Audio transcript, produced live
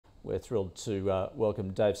We're thrilled to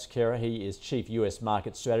welcome Dave Sekera. He is Chief US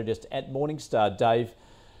Market Strategist at Morningstar. Dave,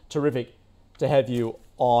 terrific to have you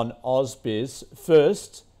on ausbiz.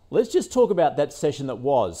 First, let's just talk about that session that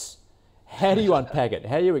was. How do you unpack it?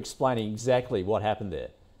 How are you explaining exactly what happened there?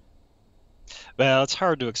 Well, it's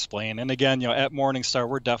hard to explain. And again, at Morningstar,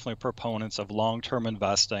 we're definitely proponents of long-term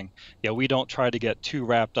investing. We don't try to get too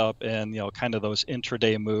wrapped up in, kind of those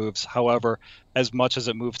intraday moves. However, as much as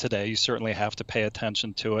it moved today, you certainly have to pay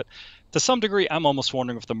attention to it. To some degree, I'm almost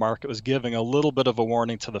wondering if the market was giving a little bit of a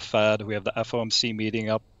warning to the Fed. We have the FOMC meeting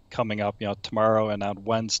coming up, tomorrow and on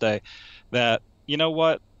Wednesday, that,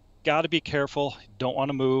 what, got to be careful. Don't want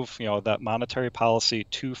to move, that monetary policy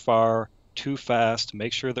too far, too fast.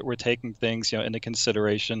 Make sure that we're taking things into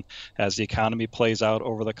consideration as the economy plays out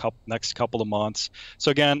over the next couple of months.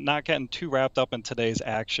 So again, not getting too wrapped up in today's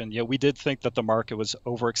action. We did think that the market was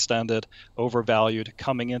overextended, overvalued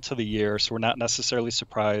coming into the year, so we're not necessarily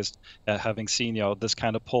surprised at having seen this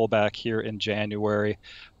kind of pullback here in January.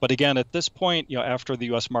 But again, at this point, after the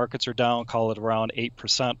U.S. markets are down, call it around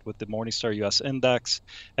 8% with the Morningstar U.S. index,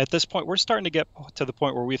 at this point, we're starting to get to the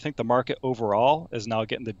point where we think the market overall is now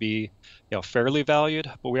getting to be fairly valued,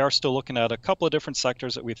 but we are still looking at a couple of different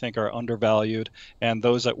sectors that we think are undervalued, and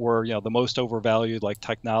those that were the most overvalued, like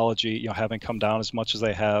technology, having come down as much as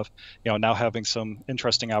they have, now having some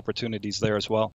interesting opportunities there as well.